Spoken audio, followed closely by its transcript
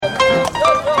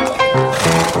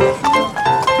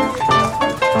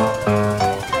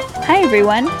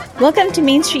everyone. Welcome to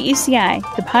Main Street UCI,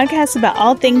 the podcast about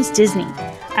all things Disney.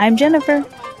 I'm Jennifer.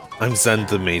 I'm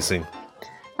Zend Amazing.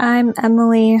 I'm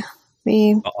Emily.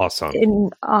 Awesome.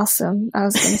 Awesome. I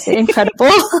was going to say incredible.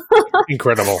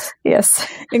 Incredible. Yes.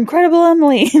 Incredible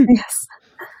Emily. Yes.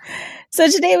 So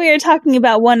today we are talking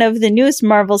about one of the newest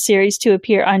Marvel series to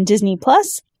appear on Disney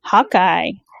Plus,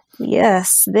 Hawkeye.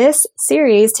 Yes. This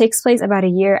series takes place about a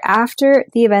year after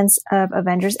the events of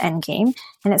Avengers Endgame,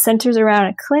 and it centers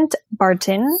around Clint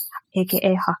Barton,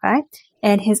 aka Hawkeye,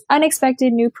 and his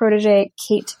unexpected new protege,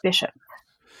 Kate Bishop.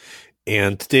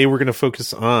 And today we're going to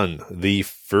focus on the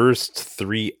first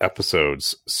 3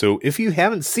 episodes. So if you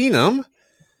haven't seen them,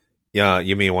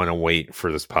 you may want to wait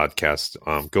for this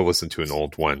podcast. Go listen to an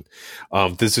old one.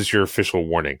 This is your official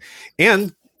warning.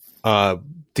 And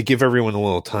to give everyone a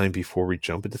little time before we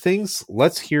jump into things,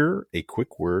 let's hear a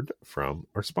quick word from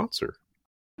our sponsor.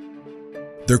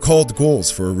 They're called goals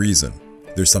for a reason.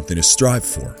 There's something to strive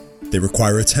for. They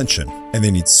require attention, and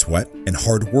they need sweat and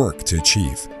hard work to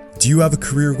achieve. Do you have a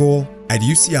career goal? At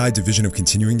UCI Division of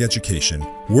Continuing Education,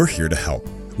 we're here to help.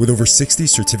 With over 60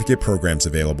 certificate programs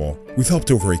available, we've helped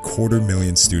over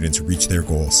 250,000 students reach their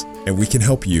goals, and we can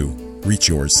help you reach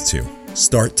yours too.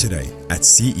 Start today at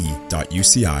ce.uci.edu.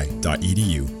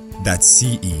 That's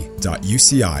ce.uci.edu.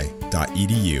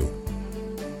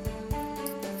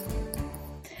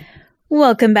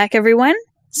 Welcome back, everyone.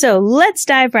 So let's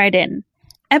dive right in.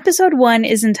 Episode 1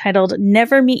 is entitled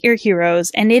Never Meet Your Heroes,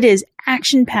 and it is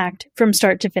action-packed from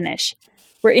start to finish.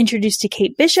 We're introduced to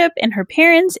Kate Bishop and her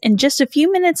parents, and just a few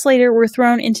minutes later, we're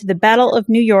thrown into the Battle of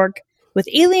New York with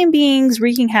alien beings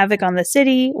wreaking havoc on the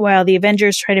city while the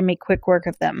Avengers try to make quick work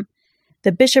of them.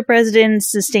 The Bishop residence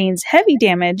sustains heavy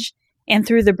damage, and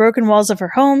through the broken walls of her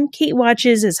home, Kate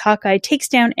watches as Hawkeye takes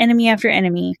down enemy after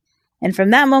enemy, and from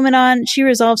that moment on, she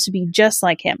resolves to be just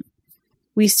like him.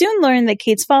 We soon learn that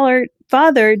Kate's father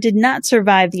did not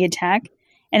survive the attack,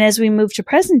 and as we move to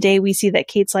present day, we see that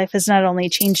Kate's life has not only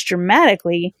changed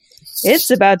dramatically, it's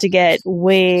about to get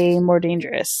way more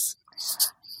dangerous.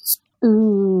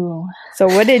 Ooh. So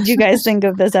what did you guys think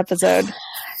of this episode?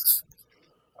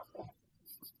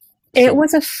 It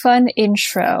was a fun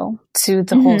intro to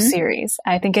the whole series.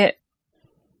 I think it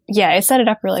set it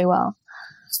up really well.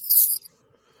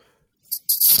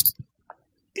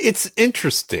 It's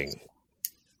interesting.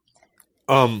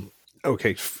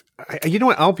 Okay. You know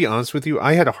what? I'll be honest with you.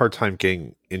 I had a hard time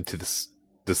getting into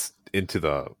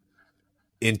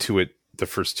into it the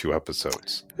first 2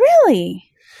 episodes.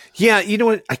 Really? Yeah. You know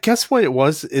what? I guess what it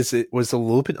was is it was a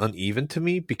little bit uneven to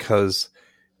me because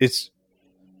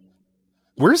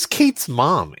where's Kate's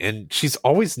mom? And she's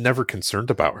always never concerned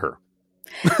about her.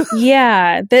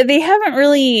 Yeah. They haven't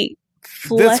really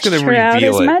fleshed her out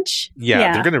as much.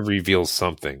 Yeah, they're going to reveal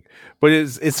something. But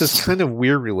it's this kind of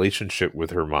weird relationship with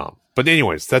her mom. But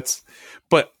anyways, 3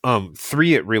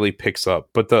 it really picks up.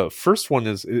 But the first one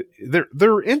is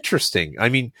they're interesting. I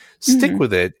mean, stick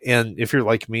with it, and if you're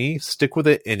like me, stick with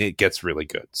it, and it gets really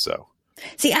good. So,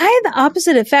 see, I had the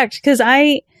opposite effect because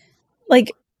I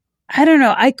don't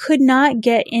know, I could not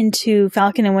get into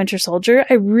Falcon and Winter Soldier.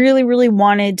 I really, really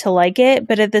wanted to like it,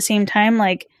 but at the same time,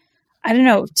 I don't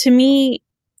know. To me,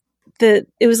 it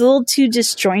was a little too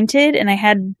disjointed, and I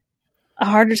had a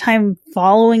harder time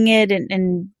following it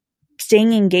and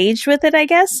staying engaged with it, I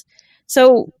guess.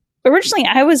 So originally,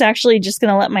 I was actually just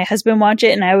going to let my husband watch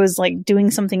it, and I was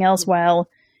doing something else while,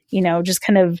 just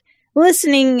kind of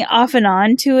listening off and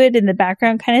on to it in the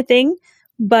background kind of thing.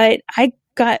 But I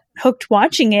got hooked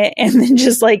watching it, and then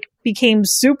just became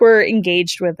super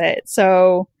engaged with it.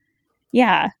 So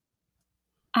yeah,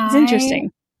 it's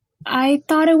interesting. I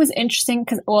thought it was interesting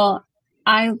because,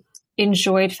 I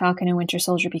enjoyed Falcon and Winter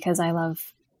Soldier because I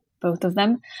love both of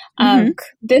them.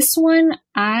 This one,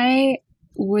 I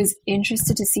was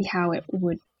interested to see how it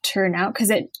would turn out because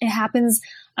it happens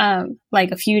a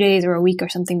few days or a week or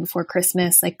something before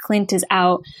Christmas. Clint is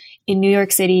out in New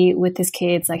York City with his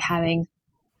kids, having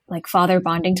father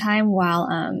bonding time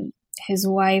while his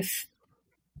wife,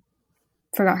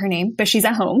 forgot her name, but she's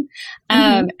at home.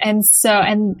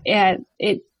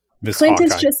 Miss Clint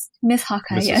Hawkeye. is just Miss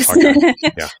Hawkeye, Mrs. yes. Hawkeye.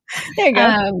 Yeah. There you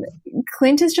go.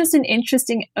 Clint is just an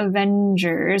interesting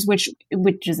Avengers, which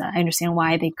is, I understand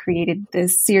why they created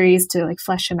this series to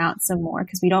flesh him out some more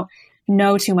because we don't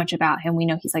know too much about him. We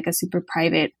know he's a super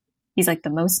private. He's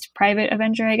the most private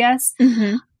Avenger, I guess.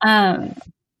 And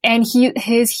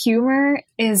his humor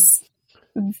is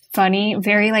funny,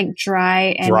 very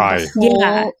dry, and the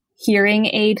whole hearing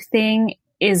aid thing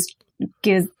is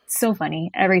so funny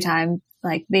every time.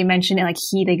 They mention it,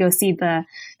 they go see the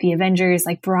Avengers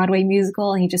Broadway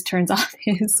musical, and he just turns off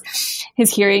his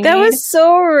his hearing That aid. was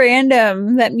so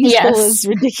random. That musical was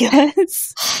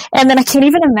ridiculous. And then I can't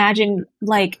even imagine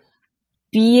like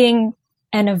being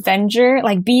an Avenger,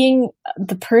 like being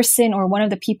the person or one of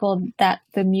the people that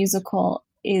the musical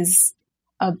is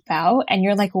about, and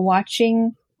you're like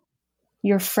watching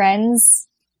your friends,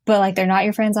 but like they're not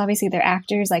your friends, obviously they're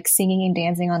actors, like singing and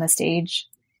dancing on the stage.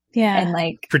 Yeah. And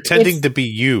like Pretending to be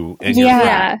you and Yeah. your friend.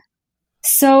 Yeah.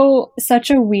 So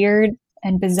such a weird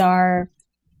and bizarre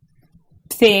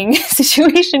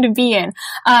situation to be in.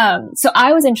 So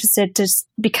I was interested just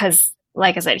because,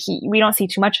 like I said, we don't see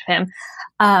too much of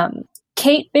him.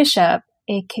 Kate Bishop,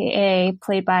 aka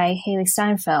played by Haley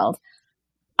Steinfeld,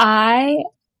 I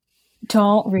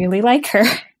don't really like her.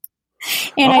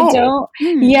 And I don't,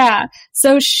 yeah.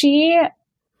 So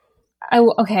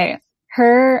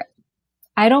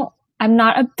I'm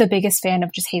not the biggest fan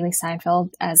of just Haley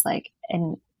Steinfeld as like,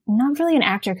 and not really an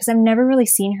actor, because I've never really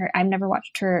seen her. I've never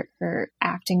watched her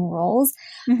acting roles,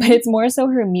 but it's more so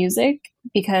her music,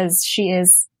 because she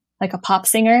is like a pop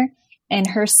singer and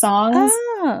her songs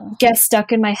get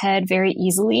stuck in my head very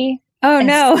easily. Oh, And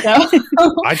no. so-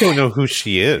 I don't know who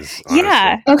she is. Honestly.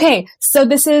 Yeah. Okay, so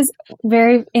this is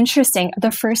very interesting.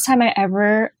 The first time I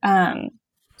ever,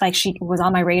 like she was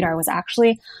on my radar was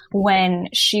actually when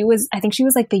I think she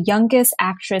was like the youngest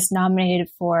actress nominated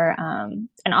for an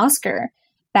Oscar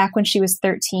back when she was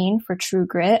 13 for True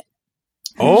Grit.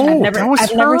 Oh, I've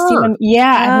never seen them.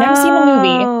 Yeah, I've never seen the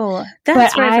movie. Oh,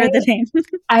 that's But where I've heard the name.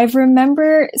 I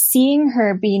remember seeing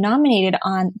her be nominated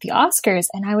on the Oscars,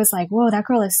 and I was like, whoa, that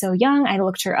girl is so young. I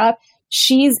looked her up.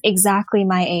 She's exactly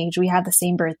my age. We have the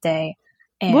same birthday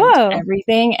and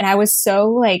everything. And I was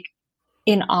so like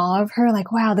in awe of her,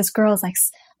 like, wow, this girl is like,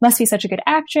 must be such a good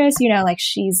actress. You know, like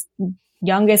she's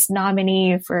youngest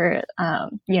nominee for,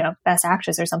 best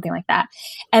actress or something like that.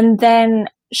 And then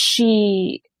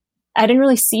I didn't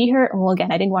really see her. Well,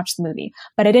 again, I didn't watch the movie,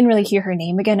 but I didn't really hear her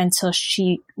name again until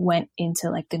she went into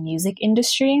like the music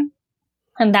industry.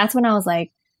 And that's when I was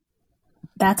like,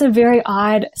 that's a very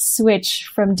odd switch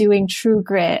from doing True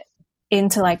Grit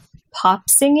into like pop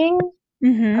singing.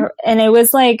 Mm-hmm. And it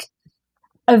was like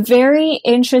a very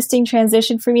interesting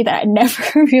transition for me that I never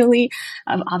really,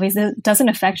 obviously it doesn't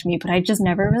affect me, but I just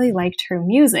never really liked her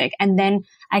music. And then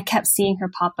I kept seeing her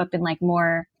pop up in like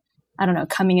more, I don't know,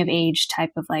 coming of age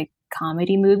type of like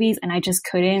comedy movies. And I just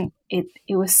couldn't, it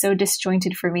was so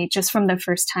disjointed for me just from the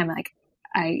first time. Like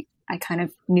I kind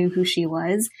of knew who she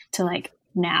was to like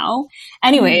now.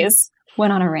 Anyways,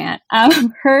 went on a rant.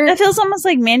 That feels almost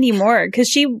like Mandy Moore, because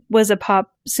she was a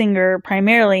pop singer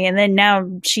primarily, and then now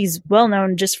she's well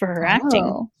known just for her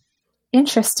acting.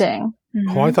 Interesting.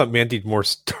 Mm-hmm. Oh, I thought Mandy Moore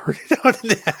started out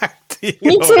in acting.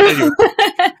 Me too. Anyway.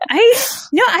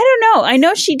 I don't know. I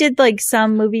know she did like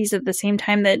some movies at the same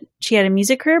time that she had a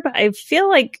music career, but I feel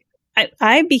like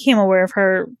I became aware of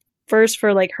her first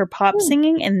for like her pop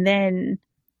singing and then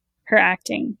her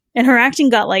acting. And her acting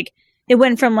got like, it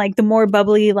went from like the more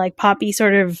bubbly, like poppy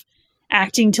sort of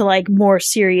acting to like more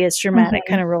serious, dramatic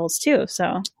kind of roles too.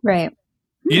 So, right.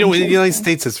 You know, in the United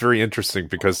States, it's very interesting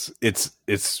because it's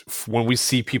when we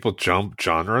see people jump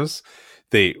genres,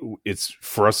 it's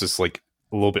for us, it's like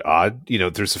a little bit odd. You know,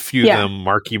 there's a few of them,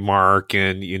 Marky Mark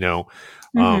and, you know,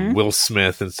 Will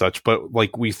Smith and such, but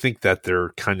like we think that they're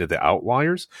kind of the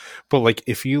outliers. But like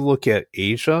if you look at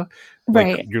Asia,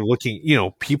 like you're looking, you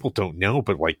know, people don't know,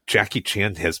 but like Jackie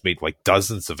Chan has made like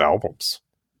dozens of albums.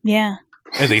 Yeah.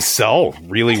 And they sell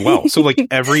really well. So like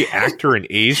every actor in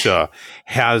Asia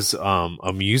has a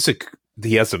music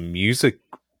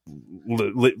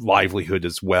livelihood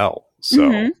as well.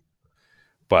 So,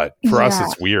 but for us,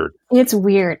 it's weird. It's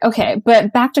weird. Okay.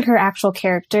 But back to her actual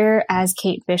character as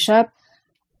Kate Bishop.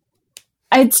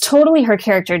 It's totally her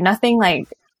character. Nothing like,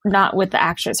 not with the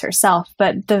actress herself,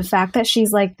 but the fact that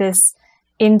she's like this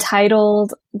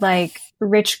entitled, like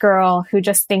rich girl who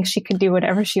just thinks she can do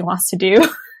whatever she wants to do.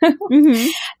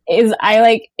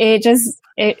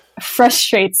 It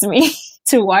frustrates me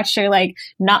to watch her like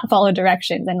not follow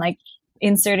directions and like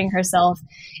inserting herself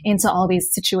into all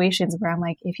these situations where I'm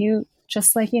like, if you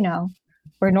just like, you know,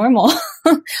 were normal,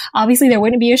 obviously there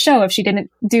wouldn't be a show if she didn't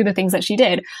do the things that she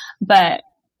did. But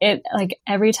it like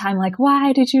every time, like,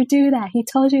 why did you do that? He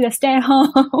told you to stay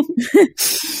home.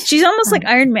 She's almost like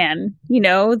Iron Man, you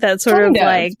know, that sort of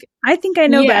like, I think I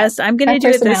know best. I'm going to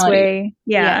do it this way.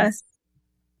 Yeah. Yes.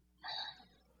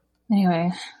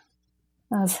 Anyway,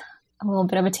 that was a little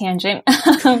bit of a tangent.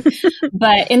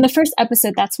 But in the first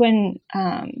episode, that's when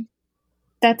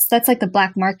that's like the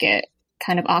black market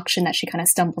kind of auction that she kind of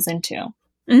stumbles into.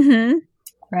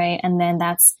 Right. And then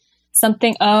that's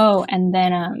something. Oh, and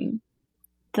then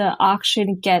the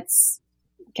auction gets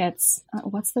gets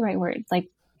what's the right word? Like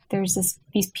there's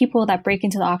these people that break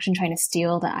into the auction trying to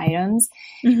steal the items,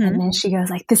 and then she goes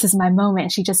like, "This is my moment."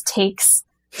 And she just takes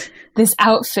this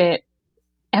outfit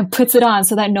and puts it on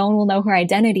so that no one will know her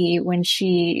identity when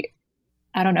she,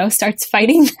 I don't know, starts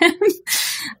fighting them.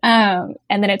 And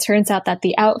then it turns out that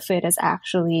the outfit is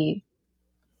actually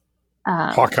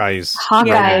Hawkeye's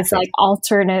like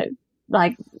alternate,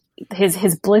 like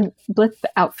his blip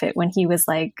outfit when he was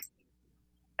like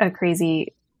a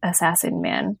crazy assassin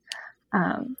man.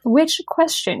 Which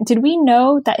question, did we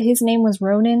know that his name was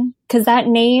Ronin? Because that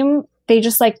name, they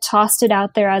just like tossed it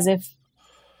out there as if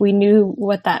we knew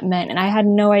what that meant, and I had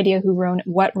no idea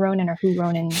what Ronin or who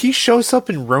Ronin. He shows up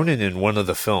in Ronin in one of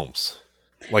the films,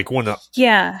 like one of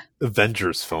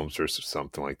Avengers films or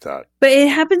something like that. But it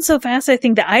happened so fast, I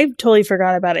think, that I totally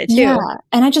forgot about it too. Yeah,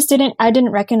 and I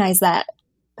didn't recognize that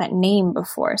name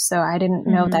before, so I didn't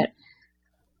know that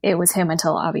it was him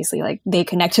until obviously like they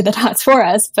connected the dots for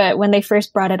us. But when they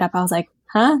first brought it up, I was like,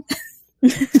 huh?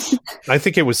 I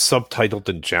think it was subtitled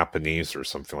in Japanese or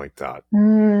something like that. You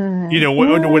know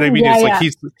what I mean? It's like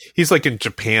he's like in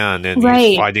Japan and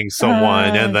he's fighting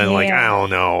someone, and then like I don't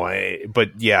know,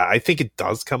 but yeah, I think it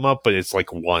does come up, but it's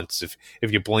like once. If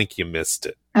you blink, you missed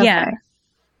it. Okay. Yeah.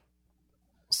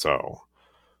 So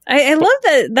I love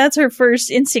that. That's her first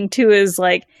instinct too. Is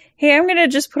like, hey, I'm gonna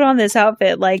just put on this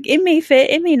outfit. Like, it may fit,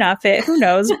 it may not fit, who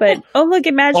knows? But oh, look,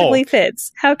 it magically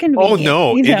fits. How convenient! Oh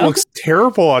no, you know? It looks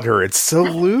terrible on her. It's so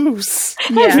loose.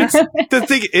 Yeah, the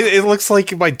thing, it looks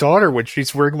like my daughter when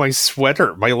she's wearing my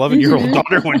sweater. My 11-year-old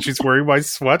daughter when she's wearing my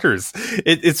sweaters.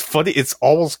 It's funny. It's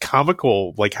almost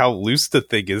comical, like how loose the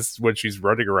thing is when she's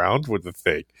running around with the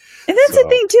thing. And that's the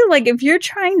thing too. Like, if you're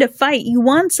trying to fight, you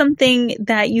want something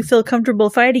that you feel comfortable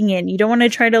fighting in. You don't want to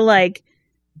try to like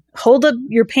hold up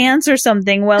your pants or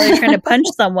something while you're trying to punch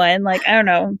someone. Like, I don't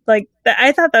know. Like,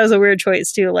 I thought that was a weird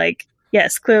choice too. Like,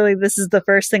 yes, clearly this is the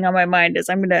first thing on my mind is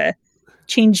I'm going to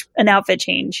change an outfit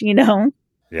change, you know?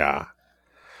 Yeah.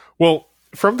 Well,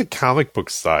 from the comic book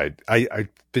side,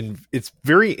 it's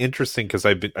very interesting because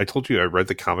I told you I read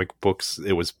the comic books.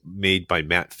 It was made by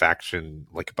Matt Fraction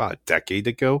like about a decade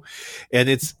ago. And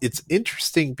it's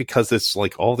interesting because it's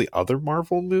like all the other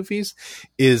Marvel movies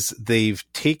is they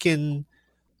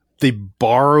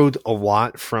borrowed a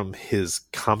lot from his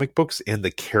comic books and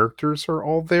the characters are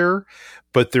all there,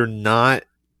 but they're not,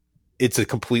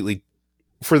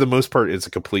 for the most part, it's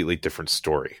a completely different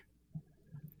story.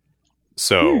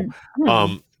 So,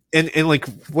 and like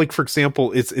for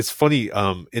example, it's funny,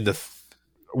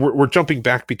 we're jumping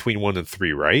back between 1 and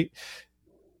 3, right?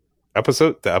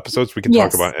 The episodes we can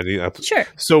talk about any episode. Sure.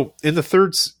 So in the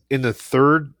third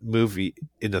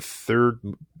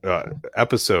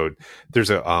episode, there's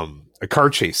a car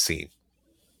chase scene,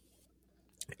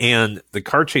 and the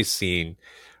car chase scene,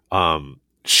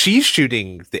 she's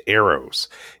shooting the arrows.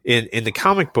 In the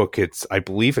comic book, I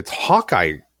believe it's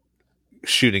Hawkeye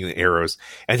shooting the arrows,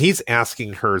 and he's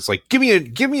asking her, it's like, give me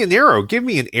an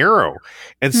arrow.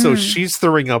 And so she's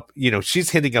throwing up,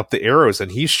 she's hitting up the arrows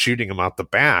and he's shooting them out the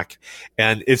back.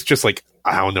 And it's just like,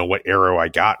 I don't know what arrow I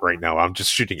got right now. I'm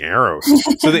just shooting arrows.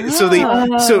 So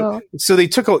they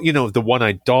took out, the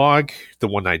one-eyed dog. The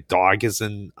one-eyed dog is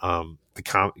in the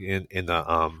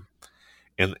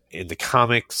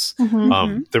comics.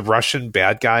 The Russian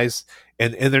bad guys,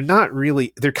 and they're not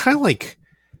really. They're kind of like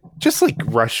just like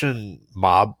Russian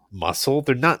mob muscle.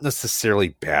 They're not necessarily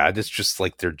bad. It's just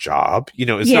like their job.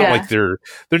 It's not like they're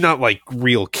not like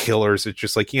real killers. It's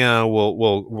just like,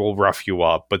 we'll rough you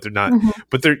up, but they're not,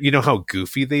 but they're, how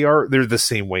goofy they are. They're the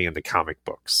same way in the comic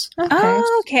books. Okay.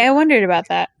 Oh, okay. I wondered about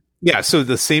that. Yeah. So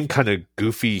the same kind of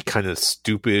goofy, kind of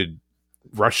stupid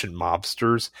Russian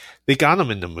mobsters, they got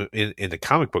them in the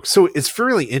comic book. So it's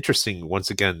fairly interesting. Once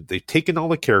again, they've taken all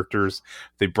the characters,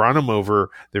 they brought them over.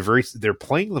 They're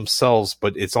playing themselves,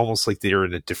 but it's almost like they're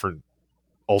in a different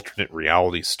alternate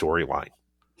reality storyline.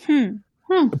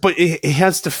 But it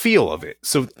has the feel of it.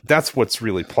 So that's what's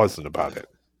really pleasant about it.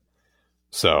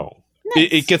 So nice.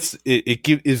 it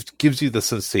gives you the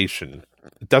sensation.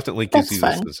 It definitely gives that's you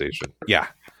fun. The sensation. Yeah.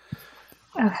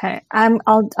 Okay,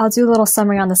 I'll do a little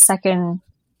summary on the second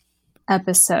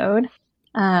episode.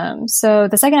 So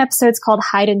the second episode is called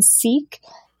Hide and Seek.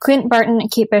 Clint Barton and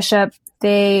Kate Bishop,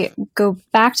 they go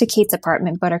back to Kate's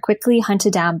apartment, but are quickly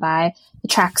hunted down by the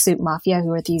Tracksuit Mafia,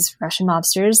 who are these Russian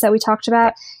mobsters that we talked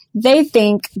about. They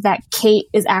think that Kate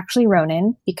is actually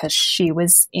Ronin because she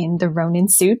was in the Ronin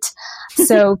suit.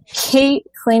 So Kate,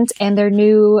 Clint, and their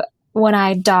new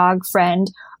one-eyed dog friend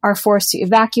are forced to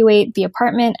evacuate the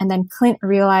apartment, and then Clint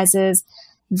realizes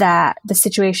that the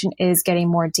situation is getting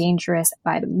more dangerous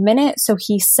by the minute, so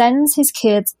he sends his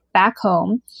kids back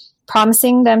home,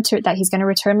 promising them that he's going to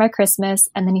return by Christmas.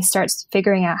 And then he starts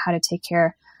figuring out how to take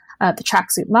care of the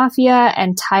Tracksuit Mafia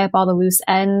and tie up all the loose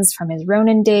ends from his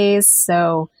Ronin days.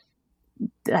 So,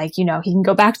 like, he can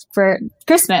go back for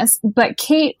Christmas. But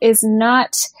Kate is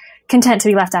not content to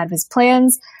be left out of his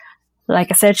plans. Like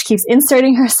I said, she keeps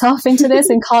inserting herself into this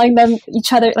and calling them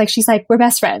each other. Like, she's like, we're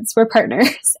best friends, we're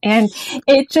partners. And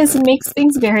it just makes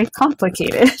things very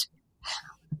complicated.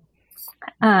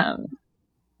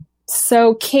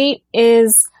 So Kate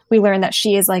we learn that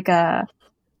she is like a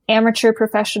amateur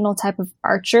professional type of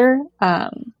archer.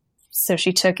 So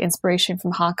she took inspiration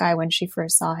from Hawkeye when she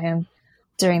first saw him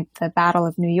during the Battle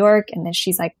of New York. And then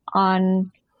she's like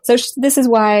this is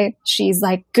why she's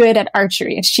like good at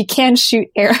archery and she can shoot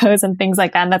arrows and things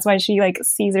like that. And that's why she like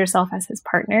sees herself as his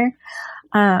partner.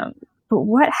 But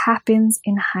what happens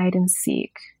in hide and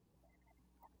seek?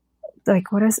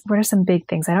 Like, what are some big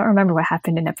things? I don't remember what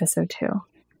happened in episode 2.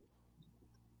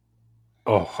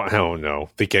 Oh, I don't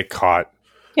know. They get caught.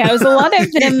 Yeah, it was a lot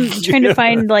of them trying to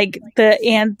find like the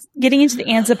aunt, getting into the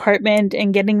aunt's apartment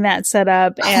and getting that set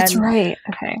up. And that's right.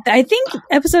 Okay. I think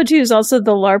episode 2 is also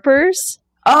the LARPers.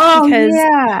 Oh,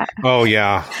 yeah. Oh,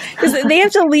 yeah. Because they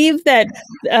have to leave that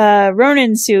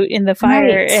Ronin suit in the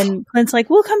fire, Right. and Clint's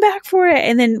like, we'll come back for it.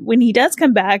 And then when he does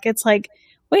come back, it's like,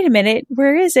 wait a minute,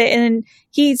 where is it? And then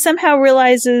he somehow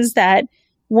realizes that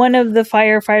one of the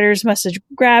firefighters must have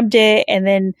grabbed it, and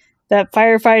then that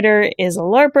firefighter is a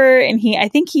LARPer, and I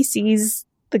think he sees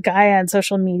the guy on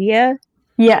social media.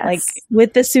 Yes. Like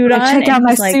with the suit on. Check out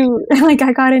my suit. Like,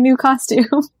 I got a new costume.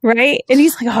 Right? And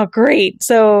he's like, oh, great.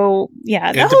 So,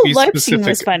 yeah, the whole LARP scene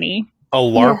was funny. A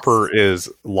LARPer is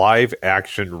live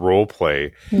action role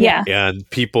play. Yeah. And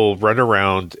people run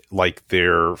around like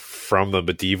they're from the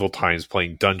medieval times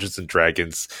playing Dungeons and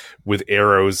Dragons with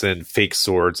arrows and fake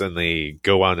swords, and they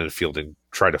go out in the field and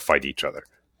try to fight each other.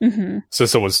 Mm-hmm. So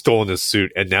someone's stolen his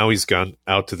suit, and now he's gone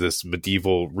out to this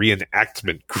medieval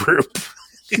reenactment group.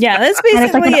 Yeah, that's And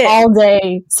it's like basically an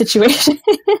all-day situation.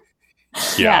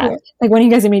 Yeah. Like, when are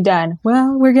you guys gonna be done?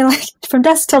 Well, we're gonna like from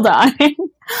dusk till dawn.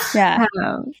 Yeah.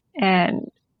 And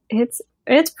it's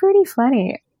pretty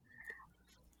funny.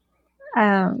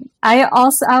 Because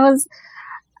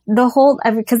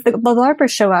the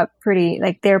LARPers show up pretty,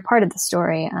 like, they're part of the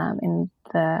story in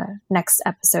the next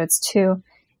episodes too,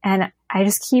 and I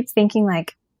just keep thinking,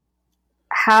 like,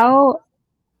 how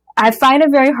I find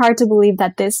it very hard to believe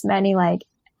that this many, like,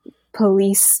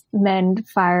 policemen,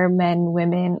 firemen,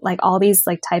 women, like all these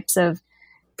like types of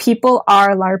people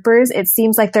are LARPers. It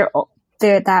seems like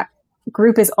that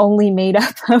group is only made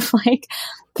up of like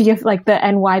the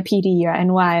NYPD or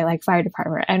NY like fire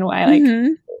department, NY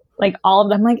like like all of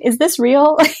them. Like, is this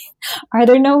real? Are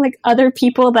there no like other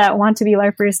people that want to be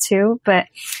LARPers too? But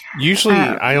usually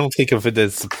I don't think of it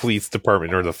as the police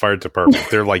department or the fire department.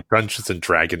 They're like Dungeons and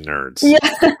Dragon nerds.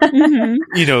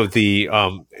 yeah. The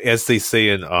as they say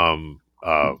in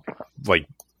like,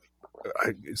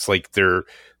 it's like they're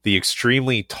the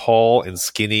extremely tall and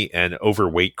skinny and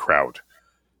overweight crowd,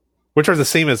 which are the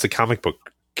same as the comic book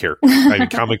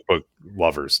comic book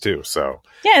lovers too. So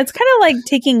yeah, it's kind of like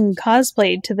taking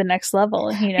cosplay to the next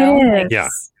level, you know? Like, yeah.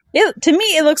 To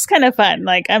me, it looks kind of fun.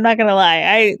 Like, I'm not gonna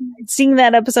lie, seeing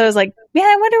that episode, I was like, man,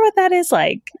 I wonder what that is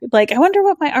like. Like, I wonder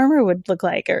what my armor would look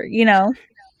like, or you know.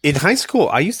 In high school,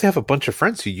 I used to have a bunch of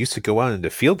friends who used to go out in the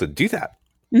field and do that.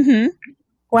 Mm-hmm.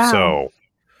 Wow. So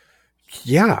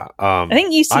yeah, I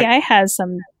think UCI has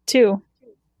some too.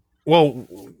 Well,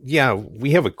 yeah,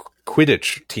 we have a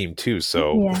Quidditch team too.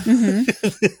 So Yeah.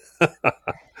 Mm-hmm.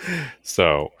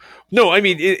 So no, I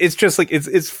mean it's just like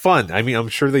it's fun. I mean, I'm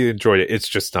sure they enjoyed it. It's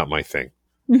just not my thing.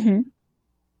 Mm-hmm.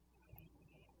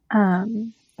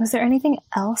 Was there anything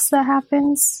else that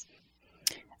happens?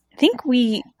 I think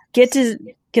we get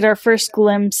our first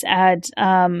glimpse at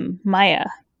Maya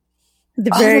at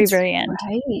the very, very end.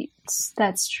 Right.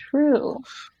 That's true.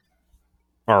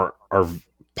 Are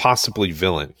possibly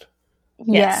villain.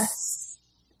 Yes.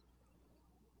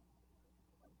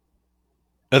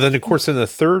 And then, of course, in the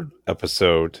third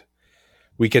episode,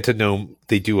 we get to know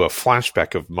they do a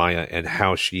flashback of Maya and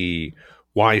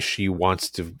why she wants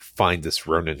to find this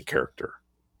Ronin character.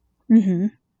 Mm-hmm.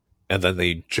 And then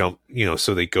they jump,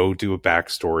 so they go do a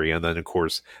backstory. And then, of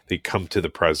course, they come to the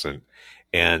present.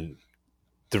 And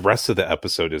the rest of the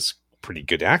episode is pretty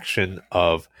good action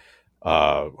of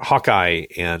Hawkeye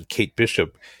and Kate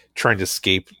Bishop trying to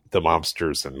escape the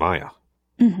mobsters and Maya,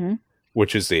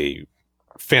 which is a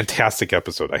fantastic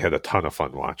episode. I had a ton of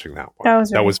fun watching that one.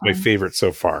 That was my favorite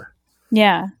so far.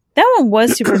 Yeah, that one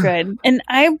was super good. And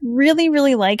I really,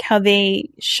 really like how they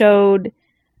showed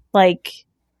like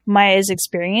Maya's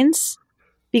experience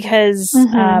because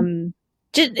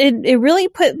it really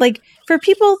put, like, for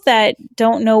people that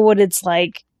don't know what it's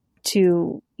like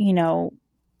to, you know,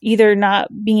 either not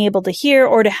being able to hear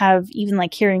or to have even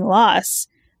like hearing loss,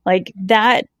 like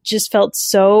that just felt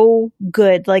so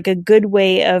good, like a good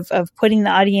way of putting the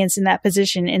audience in that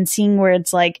position and seeing where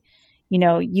it's like, you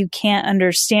know, you can't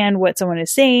understand what someone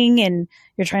is saying and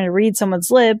you're trying to read someone's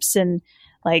lips, and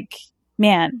like,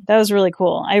 man, that was really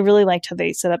cool. I really liked how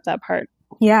they set up that part.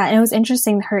 Yeah, and it was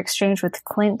interesting, her exchange with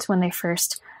Clint when they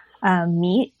first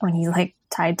meet, when he's like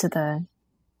tied to the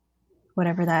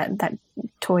whatever that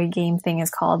toy game thing is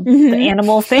called, the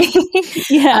animal thing.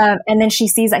 Yeah. And then she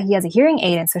sees that he has a hearing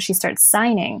aid, and so she starts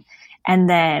signing. And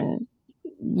then,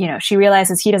 you know, she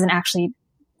realizes he doesn't actually,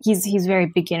 he's very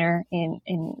beginner in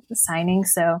signing,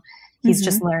 so he's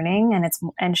just learning.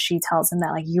 And she tells him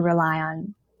that, like, you rely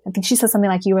on, I think she says something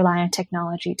like, you rely on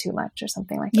technology too much or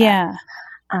something like that.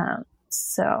 Yeah.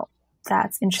 So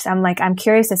that's interesting. I'm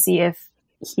curious to see if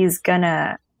he's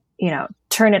gonna, you know,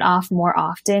 turn it off more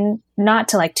often, not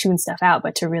to like tune stuff out,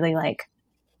 but to really like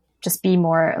just be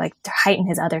more like to heighten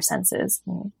his other senses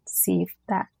and see if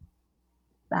that,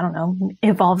 I don't know,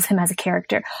 evolves him as a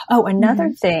character. Oh, another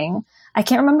thing, I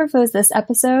can't remember if it was this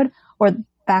episode or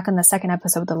back on the second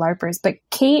episode with the LARPers, but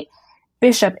Kate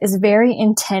Bishop is very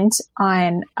intent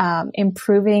on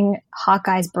improving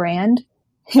Hawkeye's brand.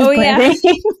 Yeah.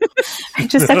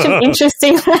 Just such an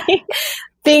interesting like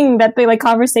thing that they like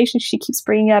conversation she keeps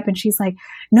bringing up, and she's like,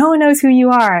 no one knows who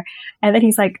you are, and then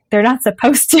he's like, they're not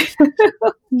supposed to.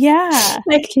 Yeah.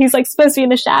 Like he's like supposed to be in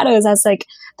the shadows, as like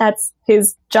that's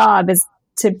his job, is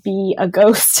to be a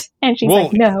ghost. And she's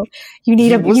like, no, you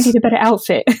need a better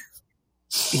outfit.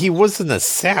 He was an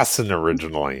assassin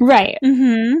originally, right?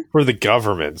 For the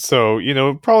government, so you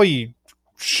know, probably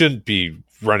shouldn't be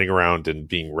running around and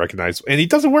being recognized, and he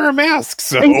doesn't wear a mask,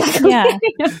 so yeah.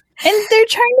 And they're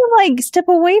trying to like step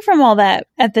away from all that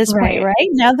at this point, right?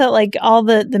 Now that like all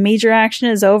the major action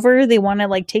is over, they want to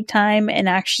like take time and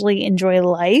actually enjoy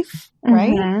life,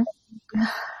 right?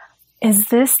 Is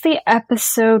this the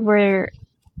episode where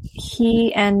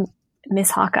he and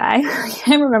Miss Hawkeye, I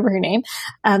can't remember her name,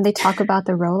 they talk about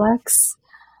the Rolex?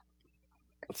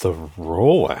 The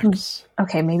Rolex?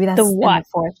 Okay, maybe that's the watch.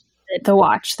 The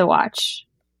watch.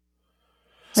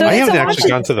 So I haven't actually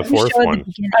gone to the fourth one.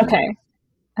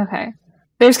 Okay.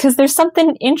 There's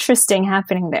something interesting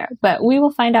happening there, but we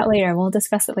will find out later. We'll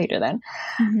discuss it later then.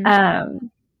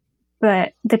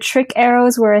 But the trick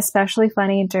arrows were especially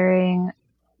funny during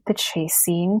the chase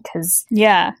scene because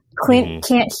Clint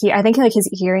can't hear. I think like his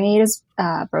hearing aid is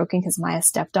broken because Maya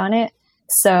stepped on it.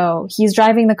 So he's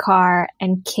driving the car,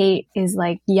 and Kate is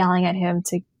like yelling at him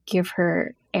to give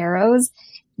her arrows,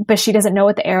 but she doesn't know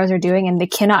what the arrows are doing, and they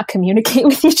cannot communicate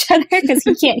with each other because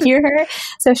he can't hear her.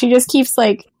 So she just keeps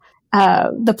like,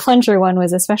 the plunger one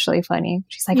was especially funny.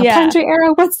 She's like, a plunger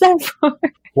arrow? What's that for?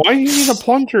 Why do you need a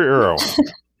plunger arrow?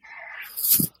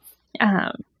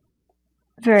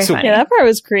 Very funny. Yeah, that part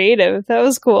was creative. That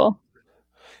was cool.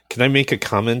 Can I make a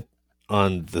comment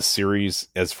on the series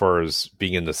as far as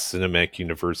being in the cinematic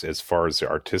universe, as far as the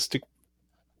artistic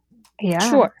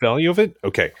value of it?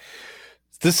 Okay.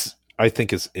 This, I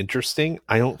think, is interesting.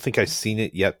 I don't think I've seen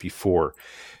it yet before.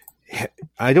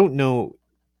 I don't know.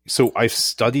 So I've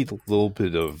studied a little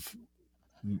bit of,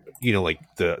 you know, like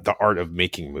the art of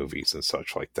making movies and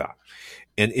such like that.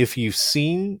 And if you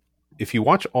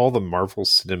watch all the Marvel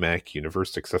Cinematic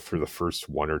Universe except for the first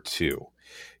one or two,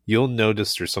 you'll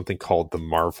notice there's something called the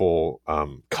Marvel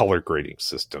color grading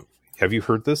system. Have you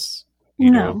heard this? You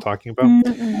know what I'm talking about?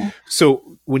 Mm-hmm.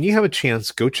 So when you have a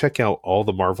chance, go check out all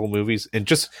the Marvel movies and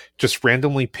just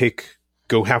randomly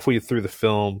go halfway through the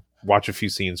film, watch a few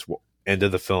scenes, end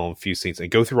of the film, few scenes,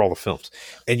 and go through all the films.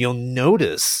 And you'll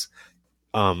notice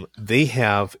they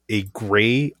have a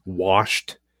gray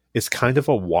it's kind of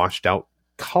a washed out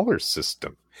color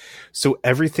system. So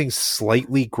everything's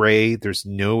slightly gray. There's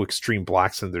no extreme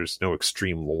blacks and there's no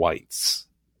extreme whites.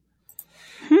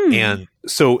 And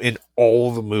so in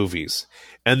all the movies,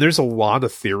 and there's a lot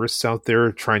of theorists out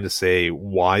there trying to say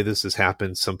why this has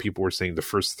happened. Some people were saying the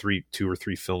first two or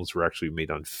three films were actually made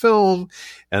on film,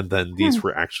 and then these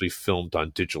were actually filmed on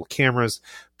digital cameras.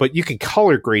 But you can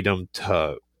color grade them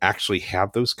to actually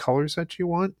have those colors that you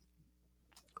want.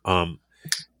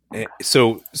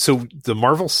 So the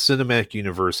Marvel Cinematic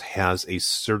Universe has a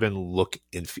certain look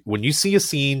when you see a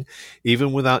scene,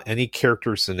 even without any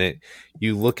characters in it,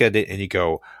 you look at it and you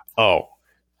go, oh,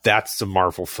 that's the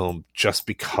Marvel film just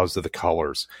because of the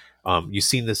colors. You've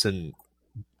seen this in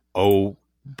Oh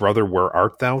Brother, Where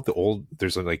Art Thou?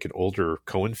 There's like an older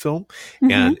Coen film,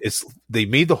 and they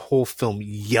made the whole film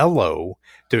yellow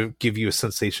to give you a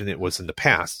sensation it was in the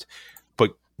past.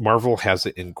 But Marvel has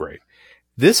it in gray.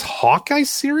 This Hawkeye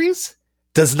series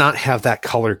does not have that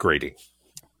color grading.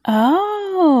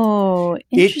 Oh,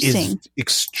 interesting. It is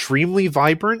extremely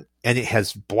vibrant, and it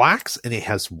has blacks and it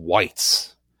has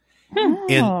whites.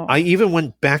 And I even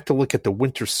went back to look at the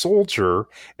Winter Soldier,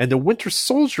 and the Winter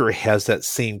Soldier has that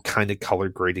same kind of color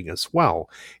grading as well.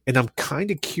 And I'm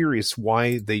kind of curious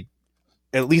why they,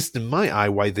 at least in my eye,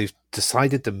 why they've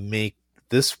decided to make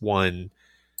this one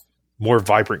more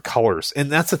vibrant colors.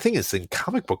 And that's the thing, is in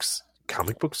comic books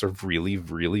are really,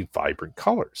 really vibrant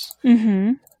colors.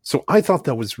 Mm-hmm. So I thought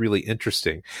that was really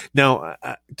interesting. Now,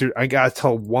 I got to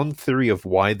tell one theory of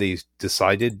why they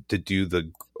decided to do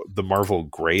the Marvel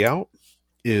gray out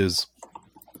is,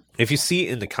 if you see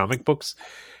in the comic books,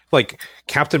 like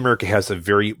Captain America has a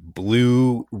very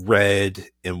blue, red,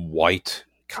 and white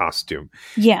costume.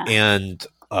 Yeah. And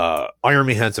Iron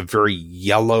Man has a very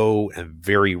yellow and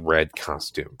very red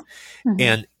costume. Mm-hmm.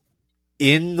 And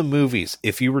in the movies,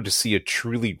 if you were to see a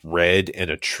truly red and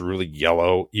a truly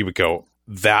yellow, you would go,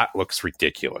 that looks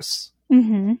ridiculous.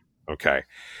 Mm-hmm. Okay.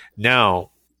 Now,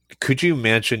 could you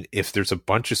imagine if there's a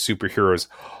bunch of superheroes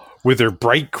with their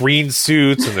bright green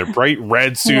suits and their bright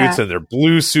red suits and their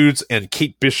blue suits, and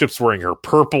Kate Bishop's wearing her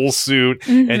purple suit,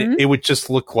 and it would just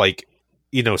look like,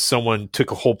 someone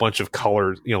took a whole bunch of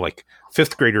colors, like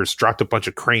fifth graders dropped a bunch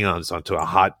of crayons onto a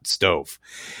hot stove.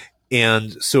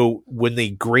 And so when they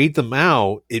grade them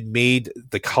out, it made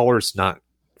the colors not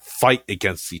fight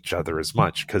against each other as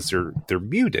much because they're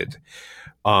muted.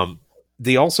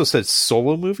 They also said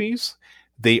solo movies,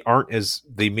 they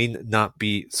may not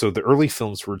be. So the early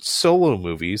films were solo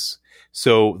movies.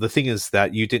 So the thing is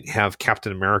that you didn't have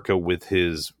Captain America with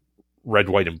his red,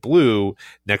 white, and blue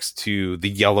next to the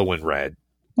yellow and red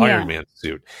Iron Man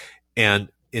suit. And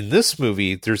in this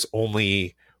movie, there's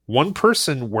only one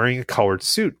person wearing a colored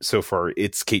suit so far.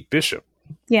 It's Kate Bishop.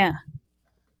 Yeah.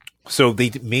 So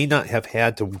they may not have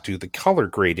had to do the color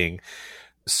grading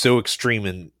so extreme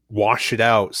and wash it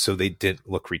out so they didn't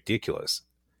look ridiculous.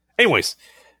 Anyways,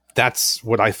 that's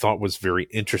what I thought was very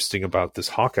interesting about this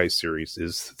Hawkeye series,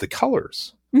 is the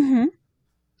colors. Mm-hmm.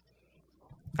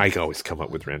 I can always come up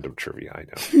with random trivia, I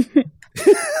know.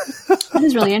 That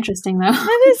is really interesting, though.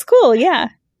 That is cool, yeah.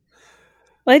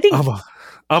 Well, I think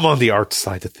I'm on the art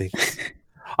side of things.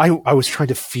 I was trying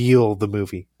to feel the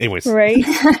movie. Anyways. Right.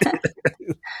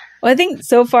 Well, I think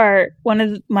so far, one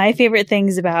of my favorite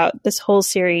things about this whole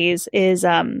series is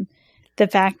the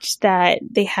fact that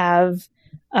they have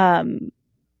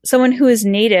someone who is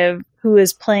native who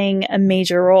is playing a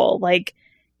major role. Like,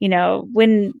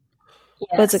 when,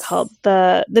 what's it called?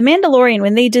 The Mandalorian,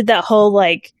 when they did that whole,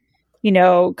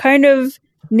 kind of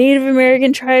Native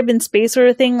American tribe in space sort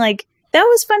of thing, like, that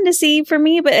was fun to see for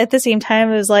me. But at the same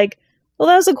time, it was like, well,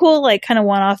 that was a cool, kind of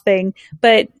one-off thing.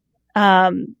 But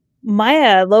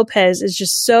Maya Lopez is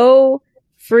just so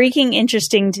freaking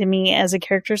interesting to me as a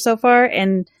character so far.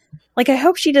 And, I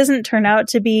hope she doesn't turn out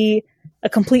to be a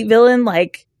complete villain,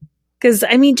 because,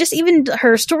 just even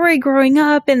her story growing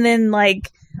up and then,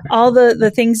 all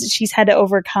the things that she's had to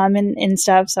overcome and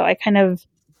stuff. So I kind of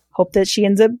hope that she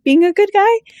ends up being a good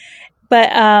guy. But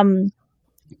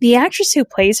the actress who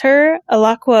plays her,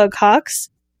 Alaqua Cox,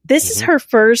 this is her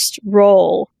first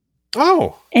role.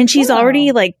 Oh. And she's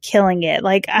already killing it.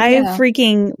 I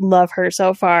freaking love her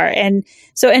so far. And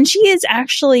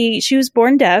she was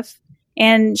born deaf,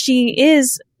 and she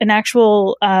is an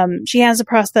actual, she has a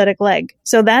prosthetic leg.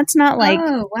 So that's not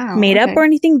made up or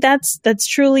anything. That's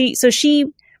truly, so she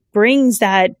brings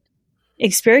that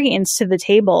experience to the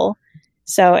table.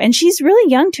 So, and she's really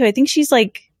young too. I think she's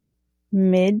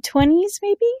mid-20s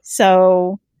maybe.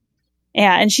 So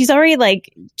yeah, and she's already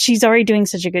doing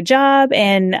such a good job.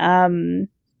 And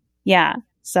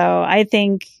so I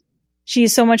think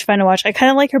she's so much fun to watch. I kind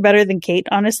of like her better than Kate,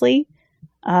 honestly.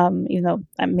 Even though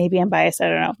maybe I'm biased, I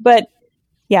don't know. But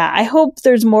yeah, I hope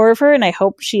there's more of her, and I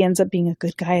hope she ends up being a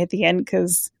good guy at the end,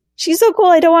 because she's so cool.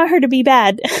 I don't want her to be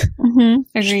bad. Mm-hmm.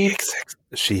 Agreed.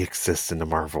 She exists in the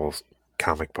Marvel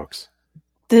comic books.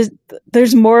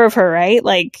 There's more of her, right?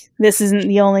 This isn't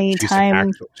the only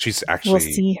time she's actually we'll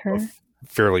see her. A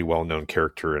fairly well-known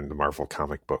character in the Marvel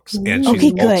comic books. And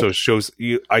she also shows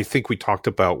you, I think we talked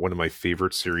about one of my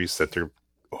favorite series that they're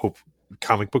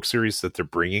comic book series that they're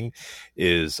bringing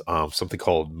is something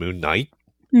called Moon Knight.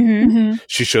 Mm-hmm.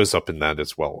 She shows up in that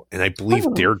as well. And I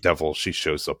believe Daredevil, she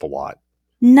shows up a lot.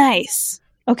 Nice.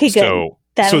 Okay, good.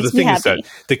 So the thing is that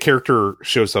the character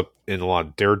shows up in a lot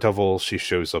of Daredevil. She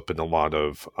shows up in a lot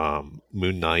of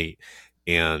Moon Knight.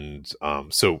 And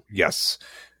so, yes.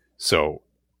 So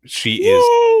she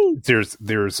is,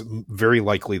 there's very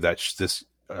likely that this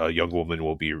young woman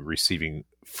will be receiving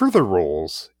further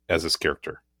roles as this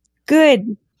character.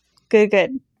 Good. That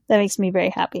makes me very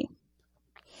happy.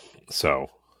 So,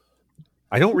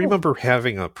 I don't remember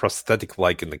having a prosthetic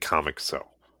leg in the comics, though.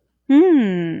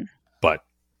 But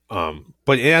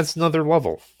it adds another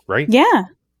level, right? Yeah.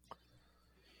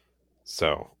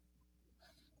 So,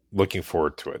 looking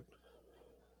forward to it.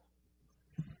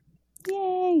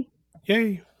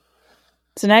 Yay.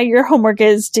 So now your homework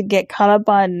is to get caught up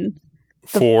on the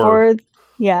fourth.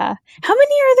 Yeah. How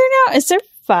many are there now? Is there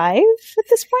 5 at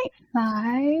this point? 5,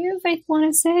 I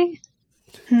want to say.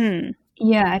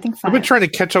 Yeah, I think 5. I've been trying to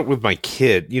catch up with my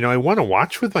kid. I want to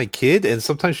watch with my kid, and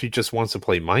sometimes she just wants to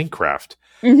play Minecraft.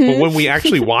 But when we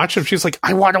actually watch them, she's like,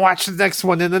 I want to watch the next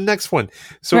one and the next one.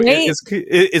 So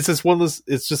it's this one.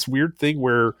 It's this weird thing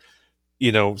where,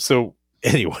 so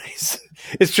anyways,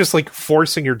 it's just like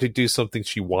forcing her to do something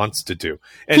she wants to do.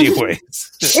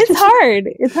 Anyways. It's hard.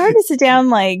 It's hard to sit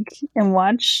down and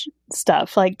watch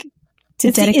stuff. It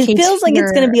feels like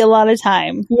it's going to be a lot of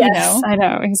time. Yes, I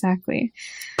know. Exactly.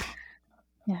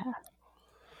 Yeah.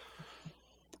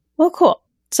 Well, cool.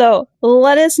 So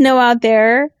let us know out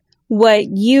there what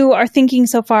you are thinking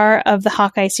so far of the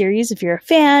Hawkeye series. If you're a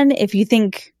fan, if you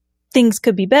think things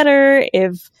could be better,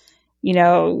 if,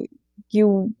 you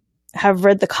have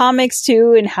read the comics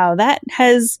too and how that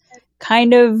has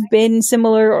kind of been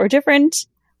similar or different.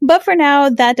 But for now,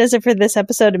 that does it for this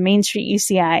episode of Main Street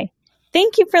UCI.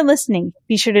 Thank you for listening.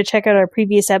 Be sure to check out our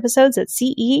previous episodes at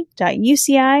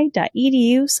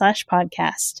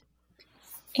ce.uci.edu/podcast.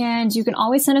 And you can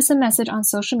always send us a message on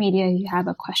social media if you have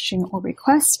a question or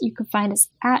request. You can find us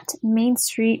at Main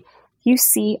Street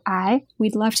UCI.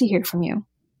 We'd love to hear from you.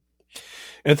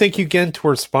 And thank you again to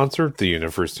our sponsor, the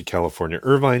University of California,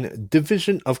 Irvine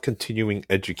Division of Continuing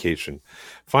Education.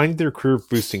 Find their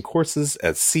career-boosting courses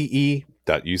at ce.uci.edu.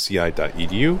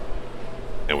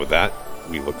 And with that,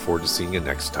 we look forward to seeing you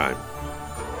next time.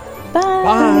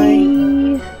 Bye.